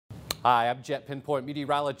Hi, I'm Jet Pinpoint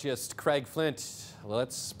meteorologist Craig Flint.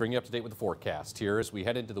 Let's bring you up to date with the forecast here as we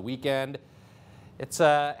head into the weekend. It's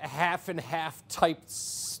a half and half type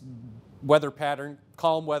weather pattern.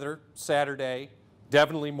 Calm weather Saturday,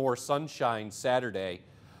 definitely more sunshine Saturday,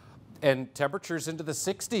 and temperatures into the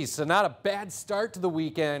 60s. So not a bad start to the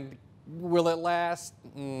weekend. Will it last?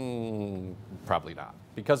 Probably not,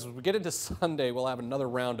 because as we get into Sunday, we'll have another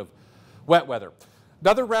round of wet weather.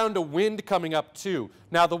 Another round of wind coming up too.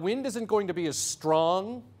 Now the wind isn't going to be as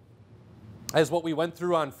strong as what we went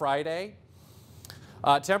through on Friday.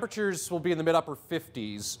 Temperatures will be in the mid-upper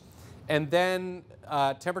 50s, and then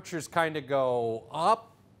temperatures kind of go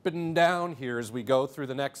up and down here as we go through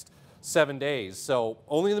the next 7 days. So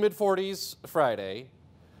only in the mid-40s Friday.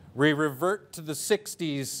 We revert to the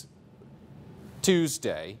 60s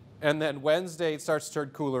Tuesday, and then Wednesday it starts to turn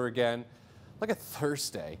cooler again. Look at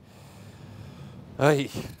Thursday.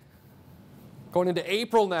 Going into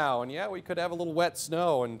April now, and yeah, we could have a little wet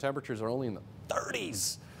snow, and temperatures are only in the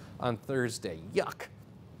 30s on Thursday. Yuck.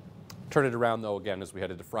 Turn it around, though, again, as we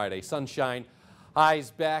head into Friday. Sunshine,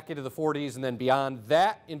 highs back into the 40s, and then beyond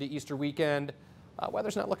that into Easter weekend,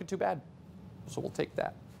 weather's not looking too bad, so we'll take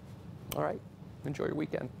that. All right, enjoy your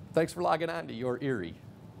weekend. Thanks for logging on to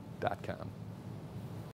YourErie.com.